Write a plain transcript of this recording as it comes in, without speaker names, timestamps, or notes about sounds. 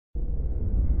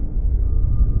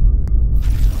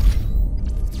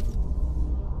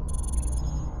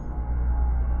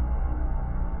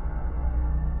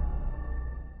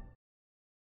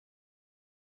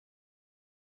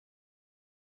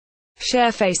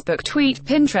share, Facebook, tweet,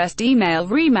 Pinterest, email.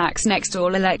 Rimac's next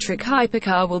all-electric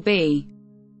hypercar will be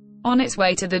on its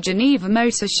way to the Geneva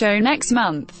Motor Show next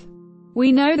month.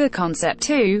 We know the Concept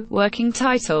 2, working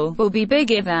title, will be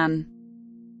bigger than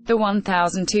the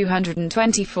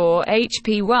 1,224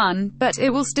 HP one, but it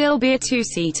will still be a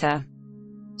two-seater.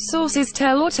 Sources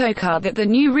tell Autocar that the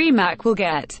new Rimac will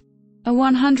get a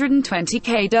 120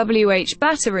 kWh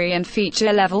battery and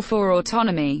feature level 4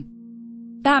 autonomy.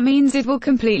 That means it will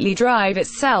completely drive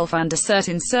itself under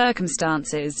certain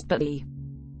circumstances, but the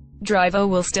driver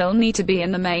will still need to be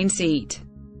in the main seat.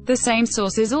 The same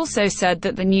sources also said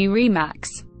that the new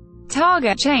Rimac's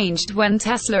target changed when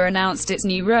Tesla announced its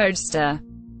new Roadster.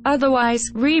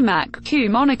 Otherwise, Rimac Q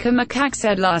Monica Macaque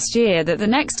said last year that the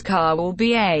next car will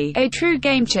be a true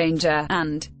game-changer,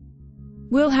 and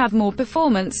will have more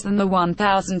performance than the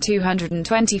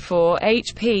 1,224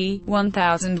 HP,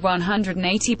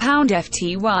 1,180 pound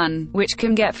FT1, which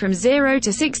can get from 0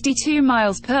 to 62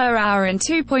 miles per hour in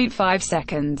 2.5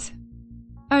 seconds.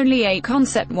 Only 8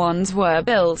 concept ones were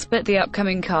built, but the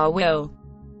upcoming car will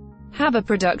have a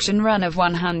production run of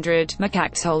 100,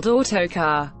 Macaque told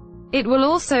Autocar. It will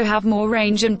also have more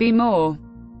range and be more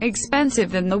expensive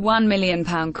than the £1 million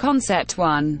Concept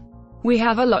one. We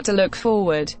have a lot to look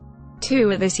forward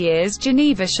to at this year's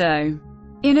Geneva show.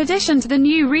 In addition to the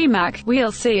new Rimac,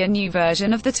 we'll see a new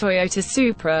version of the Toyota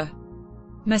Supra,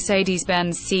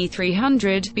 Mercedes-Benz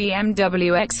C300,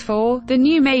 BMW X4, the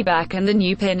new Maybach and the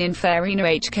new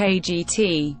Pininfarina HK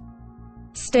GT.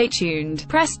 Stay tuned.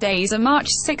 Press days are March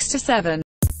 6 to 7.